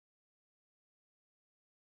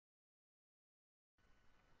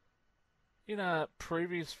In a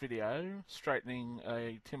previous video, straightening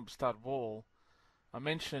a timber stud wall, I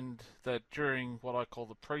mentioned that during what I call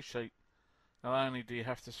the pre-sheet, not only do you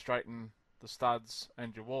have to straighten the studs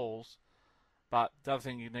and your walls, but the other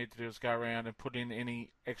thing you need to do is go around and put in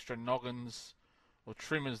any extra noggins or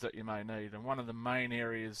trimmers that you may need. And one of the main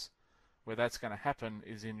areas where that's going to happen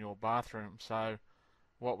is in your bathroom. So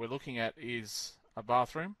what we're looking at is a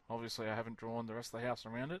bathroom. Obviously I haven't drawn the rest of the house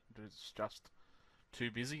around it. It's just too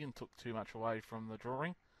busy and took too much away from the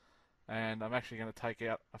drawing, and I'm actually going to take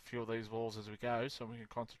out a few of these walls as we go so we can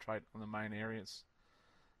concentrate on the main areas.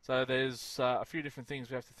 So there's a few different things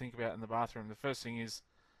we have to think about in the bathroom. The first thing is,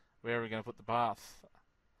 where are we going to put the bath?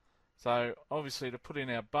 So obviously to put in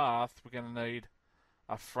our bath we're going to need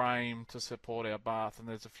a frame to support our bath, and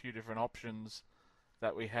there's a few different options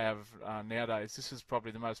that we have nowadays. This is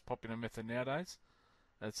probably the most popular method nowadays.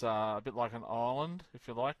 It's a bit like an island, if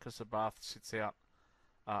you like, because the bath sits out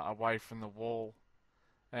away from the wall.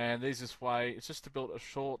 And there's this way, it's just to build a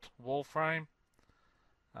short wall frame,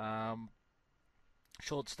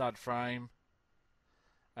 short stud frame,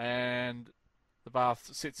 and the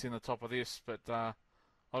bath sits in the top of this, but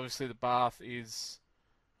obviously the bath is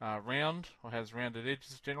round, or has rounded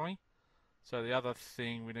edges generally. So the other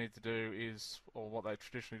thing we need to do is, or what they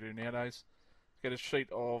traditionally do nowadays, get a sheet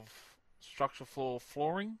of structural floor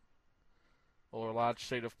flooring, or a large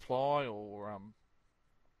sheet of ply, or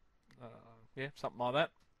yeah, something like that,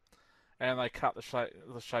 and they cut the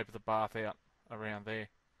shape of the bath out around there.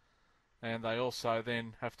 And they also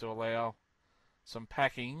then have to allow some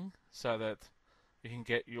packing so that you can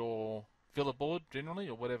get your filler board generally,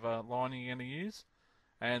 or whatever lining you're going to use,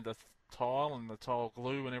 and the tile and the tile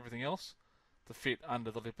glue and everything else to fit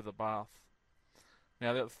under the lip of the bath.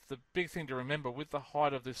 Now the big thing to remember with the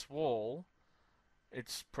height of this wall,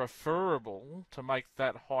 it's preferable to make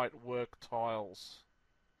that height work tiles,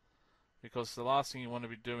 because the last thing you want to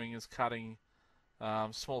be doing is cutting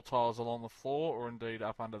small tiles along the floor, or indeed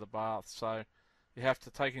up under the bath. So you have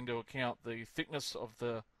to take into account the thickness of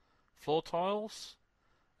the floor tiles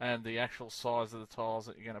and the actual size of the tiles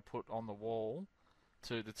that you're going to put on the wall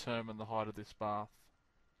to determine the height of this bath.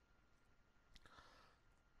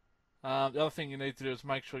 The other thing you need to do is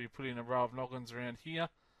make sure you put in a row of noggins around here.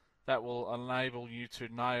 That will enable you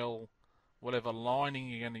to nail whatever lining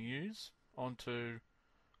you're going to use onto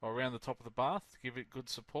or around the top of the bath to give it good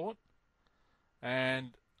support.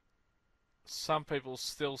 And some people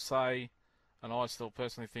still say, and I still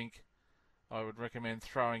personally think, I would recommend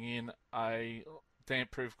throwing in a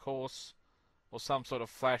damp-proof course or some sort of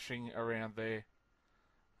flashing around there.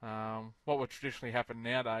 What would traditionally happen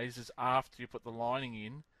nowadays is after you put the lining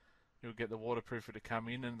in, you'll get the waterproofer to come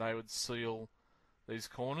in and they would seal these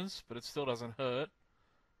corners, but it still doesn't hurt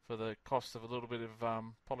for the cost of a little bit of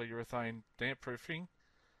polyurethane damp-proofing,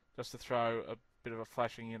 just to throw a bit of a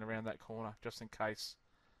flashing in around that corner, just in case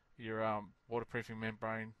your waterproofing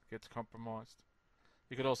membrane gets compromised.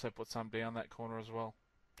 You could also put some down that corner as well,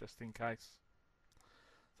 just in case.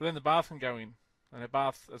 So then the bath can go in, and the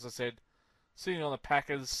bath, as I said, sitting on the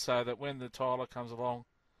packers so that when the tiler comes along,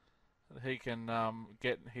 he can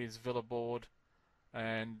get his villa board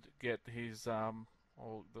and get his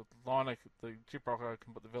or the liner, the gyprocker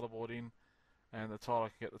can put the villa board in, and the tiler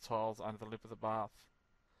can get the tiles under the lip of the bath.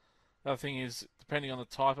 The other thing is, depending on the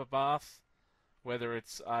type of bath, whether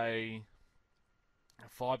it's a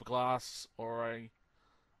fiberglass or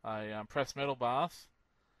a pressed metal bath,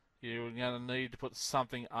 you're going to need to put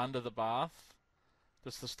something under the bath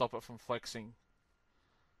just to stop it from flexing.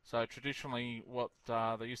 So traditionally what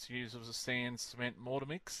they used to use was a sand cement mortar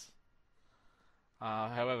mix.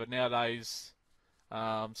 However, nowadays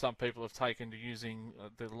some people have taken to using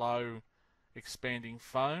the low expanding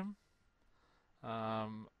foam.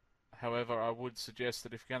 However, I would suggest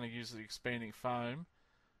that if you're going to use the expanding foam,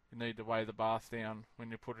 you need to weigh the bath down when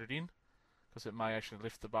you put it in, because it may actually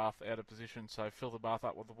lift the bath out of position. So fill the bath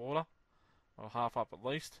up with the water, or half up at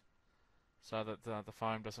least, so that the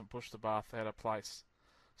foam doesn't push the bath out of place.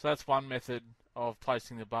 So that's one method of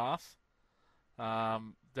placing the bath. The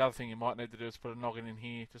other thing you might need to do is put a noggin in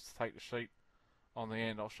here just to take the sheet on the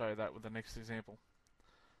end. I'll show you that with the next example.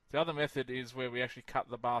 The other method is where we actually cut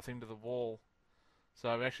the bath into the wall.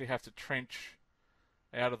 So we actually have to trench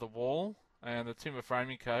out of the wall, and the timber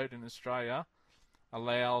framing code in Australia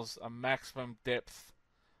allows a maximum depth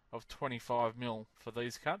of 25mm for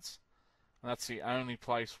these cuts, and that's the only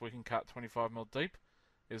place we can cut 25mm deep,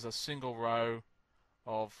 is a single row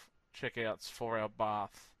of checkouts for our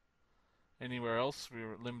bath. Anywhere else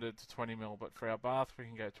we're limited to 20mm, but for our bath we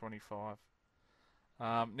can go 25.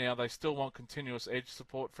 Now they still want continuous edge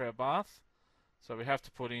support for our bath, so we have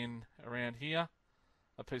to put in around here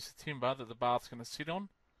a piece of timber that the bath's going to sit on,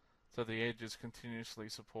 so the edge is continuously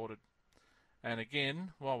supported. And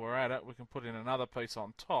again, while we're at it, we can put in another piece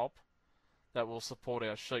on top that will support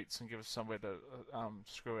our sheets and give us somewhere to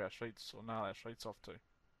screw our sheets or nail our sheets off to.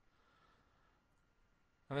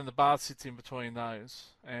 And then the bath sits in between those,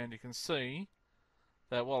 and you can see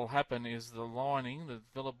that what will happen is the lining, the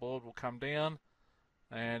villa board, will come down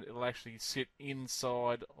and it'll actually sit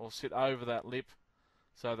inside or sit over that lip,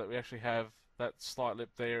 so that we actually have that slight lip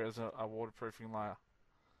there as a waterproofing layer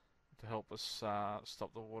to help us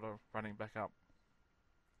stop the water running back up.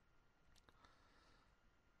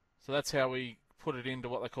 So that's how we put it into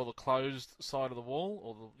what they call the closed side of the wall,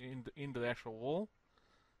 or into the actual wall.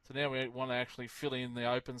 So now we want to actually fill in the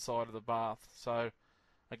open side of the bath. So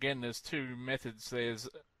again, there's two methods. There's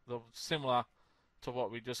the similar to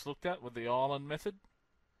what we just looked at with the island method.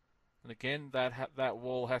 And again, that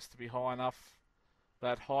wall has to be high enough,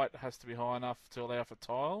 that height has to be high enough to allow for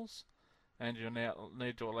tiles, and you now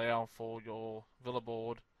need to allow for your villa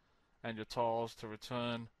board and your tiles to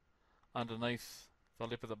return underneath the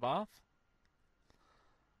lip of the bath.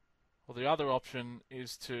 Well, the other option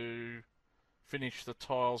is to finish the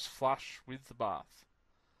tiles flush with the bath.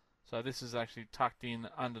 So this is actually tucked in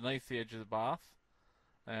underneath the edge of the bath,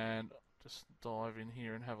 and just dive in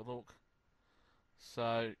here and have a look.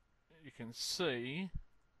 So you can see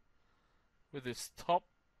with this top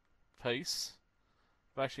piece,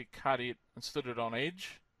 I've actually cut it and stood it on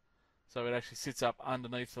edge, so it actually sits up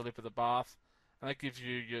underneath the lip of the bath, and that gives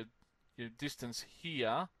you your distance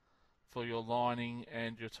here for your lining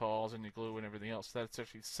and your tiles and your glue and everything else. That's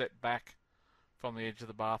actually set back from the edge of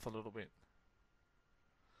the bath a little bit.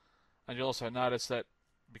 And you'll also notice that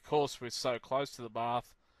because we're so close to the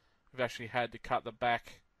bath, we've actually had to cut the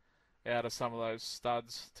back out of some of those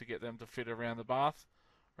studs to get them to fit around the bath,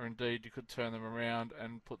 or indeed you could turn them around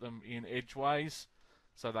and put them in edgeways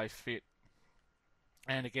so they fit.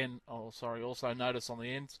 And again, also notice on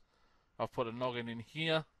the ends I've put a noggin in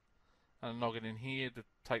here and a noggin in here to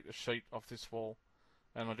take the sheet off this wall,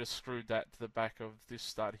 and I just screwed that to the back of this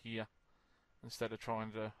stud here instead of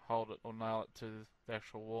trying to hold it or nail it to the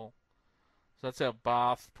actual wall. So that's our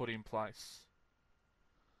bath put in place.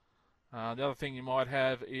 The other thing you might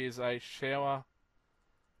have is a shower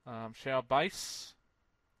base.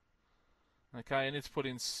 Okay, and it's put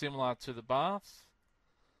in similar to the bath.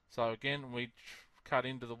 So again, we cut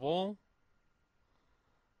into the wall.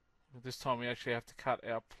 This time we actually have to cut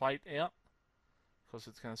our plate out because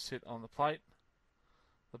it's going to sit on the plate.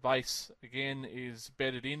 The base again is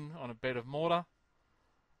bedded in on a bed of mortar,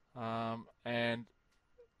 and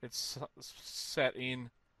it's sat in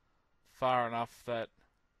far enough that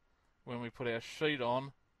when we put our sheet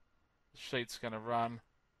on, the sheet's going to run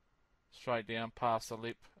straight down past the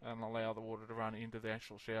lip and allow the water to run into the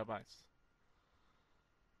actual shower base.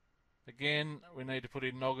 Again, we need to put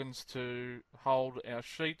in noggins to hold our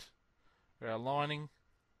sheet or our lining,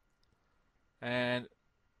 and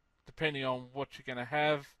depending on what you're going to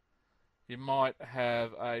have, you might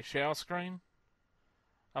have a shower screen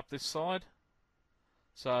up this side,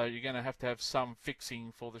 so you're going to have some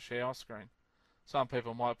fixing for the shower screen. Some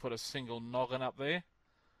people might put a single noggin up there.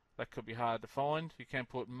 That could be hard to find. You can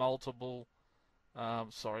put could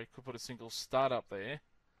put a single stud up there.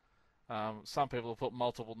 Some people will put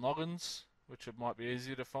multiple noggins, which it might be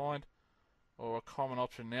easier to find. Or a common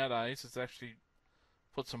option nowadays is to actually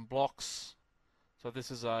put some blocks. So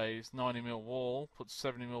this is a 90mm wall, put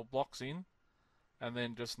 70mm blocks in, and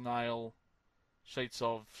then just nail sheets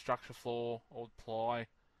of structure floor or ply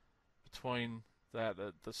between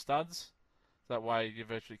the studs. That way you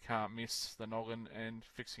virtually can't miss the noggin, and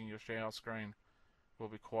fixing your shower screen will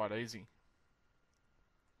be quite easy.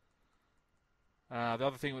 The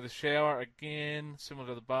other thing with the shower, again, similar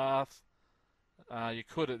to the bath, you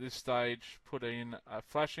could at this stage put in a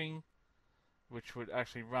flashing which would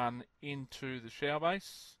actually run into the shower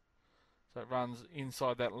base. So it runs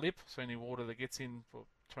inside that lip, so any water that gets in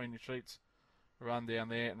between your sheets will run down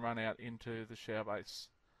there and run out into the shower base.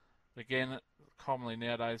 Again, commonly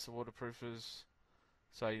nowadays the waterproofers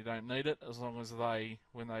say you don't need it, as long as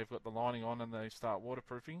when they've got the lining on and they start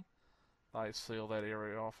waterproofing, they seal that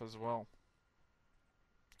area off as well.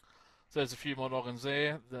 So there's a few more noggins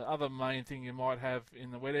there. The other main thing you might have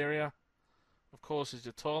in the wet area, of course, is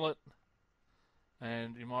your toilet,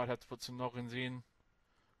 and you might have to put some noggins in.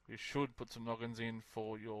 You should put some noggins in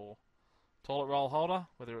for your toilet roll holder,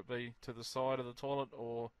 whether it be to the side of the toilet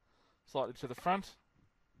or slightly to the front.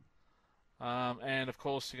 And of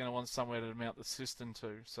course you're going to want somewhere to mount the cistern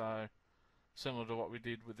to, so similar to what we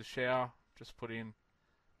did with the shower, just put in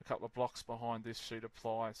a couple of blocks behind this sheet of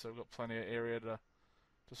ply, so we've got plenty of area to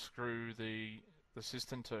screw the the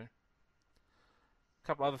cistern to. A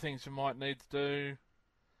couple other things you might need to do.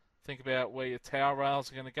 Think about where your tower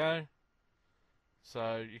rails are going to go.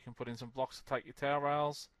 So you can put in some blocks to take your tower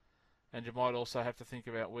rails, and you might also have to think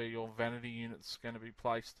about where your vanity unit's going to be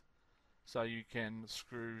placed. So you can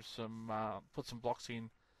screw some, put some blocks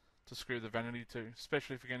in to screw the vanity to,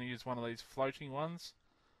 especially if you're going to use one of these floating ones.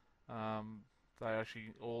 They're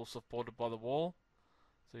actually all supported by the wall,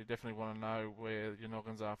 so you definitely want to know where your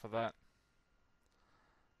noggins are for that.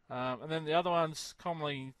 And then the other ones,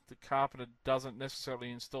 commonly the carpenter doesn't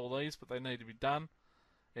necessarily install these, but they need to be done,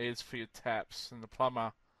 is for your taps. And the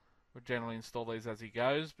plumber would generally install these as he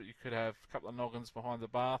goes, but you could have a couple of noggins behind the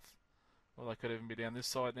bath, or they could even be down this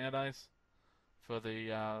side nowadays, for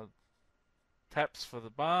the taps for the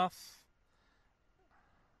bath.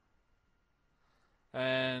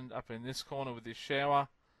 And up in this corner with this shower,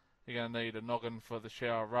 you're going to need a noggin for the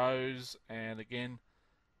shower rose, and again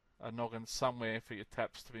a noggin somewhere for your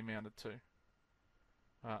taps to be mounted to.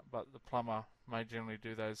 But the plumber may generally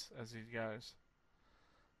do those as he goes.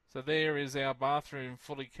 So there is our bathroom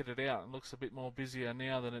fully kitted out. It looks a bit more busier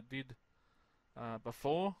now than it did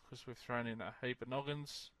before, because we've thrown in a heap of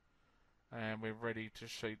noggins and we're ready to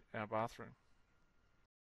sheet our bathroom.